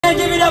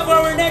again, give it up for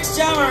our next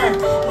jammer.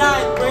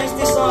 Night, praise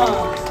this song.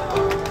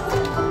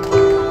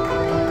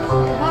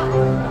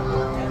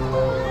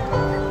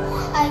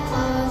 I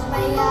close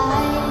my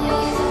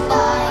eyes and I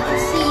can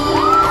see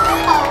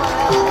a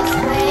world is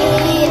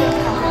waiting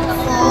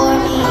for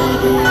me.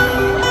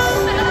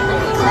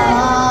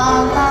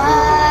 Call my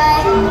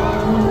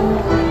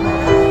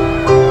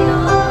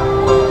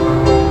home.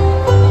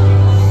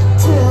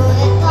 Through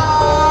the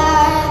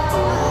dark,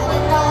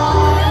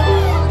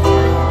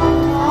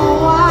 no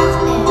one's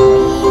been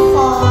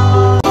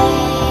before.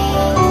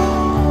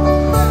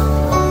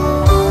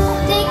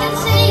 They can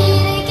say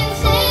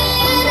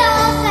it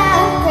all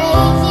sound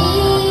crazy.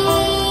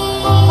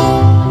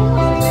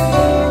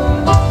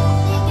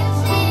 They can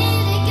say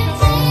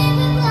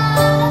that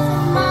love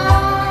is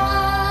mine.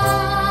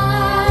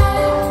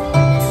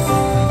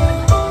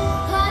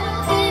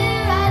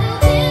 I don't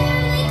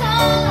care, they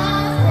call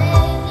us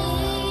crazy.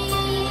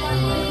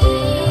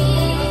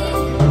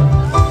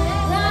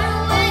 Run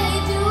away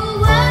to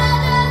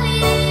what we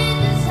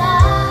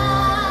decide.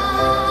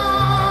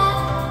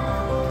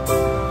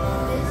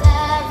 There's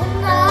every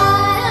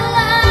night a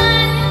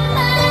lion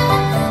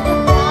planet, the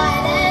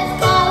brightest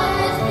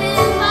colors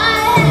fill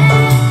my head.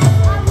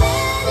 Our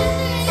many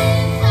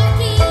dreams are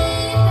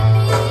keeping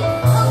me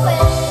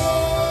awake.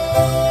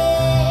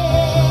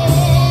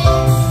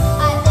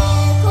 I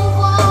think of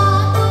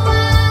what the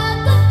world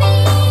could be.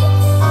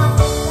 I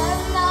think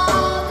of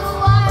all the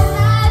ones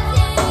I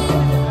see.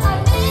 A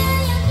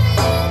million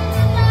dreams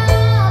and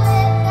all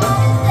it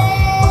gotta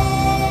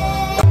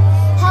say.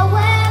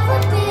 However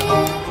big,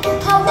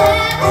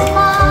 however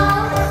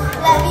small,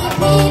 let me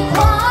be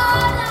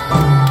part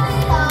of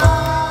it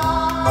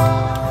all.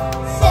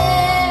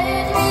 Share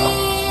your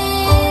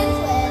dreams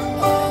with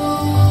me.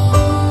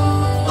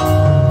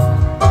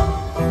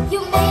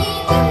 You may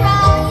be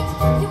right,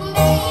 you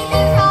may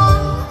be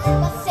wrong,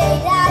 but say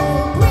that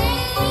you'll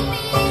bring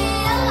me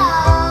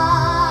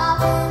along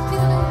to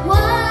the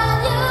world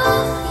you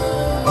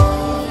see.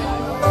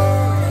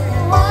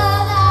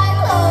 What I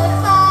close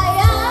my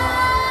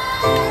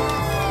eyes,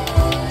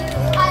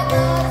 I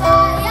close my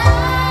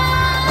eyes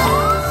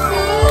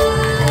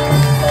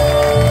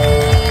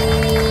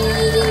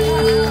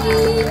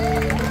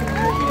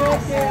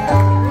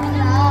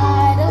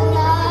Night of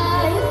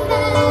light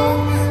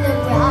the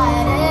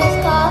brightest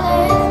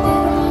colors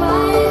fill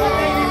my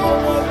head.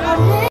 A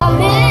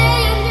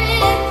million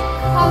dreams,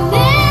 a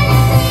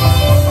million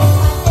dreams.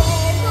 I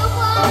think of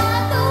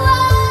what the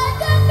world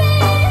could be.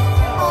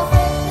 I'll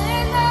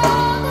bring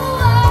all the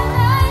ones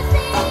I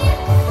see.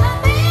 A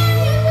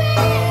million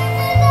dreams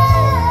and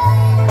all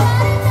it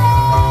gotta say.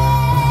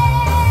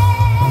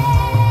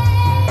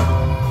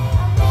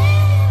 A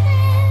million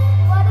dreams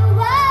for the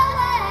world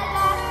we're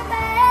gonna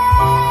make.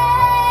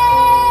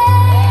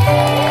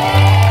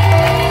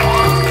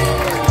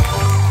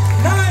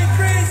 Night,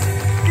 praise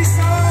this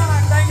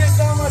song. Thank you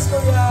so much,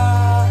 Kuya.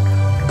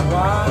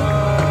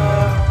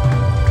 Wow.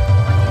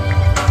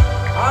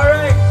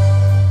 Alright.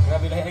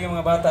 Grabe lahat yung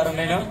mga bata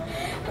rin no?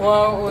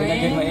 Wow, uy.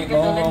 Pinagin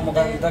mo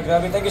mukhang kita.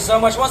 Grabe. Thank you so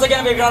much. Once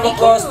again, big round of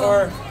applause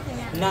for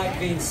Night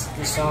Prince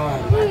this song.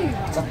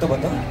 Sakto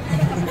ba to?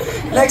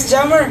 Next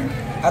jammer.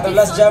 Atong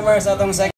last jammer sa atong second.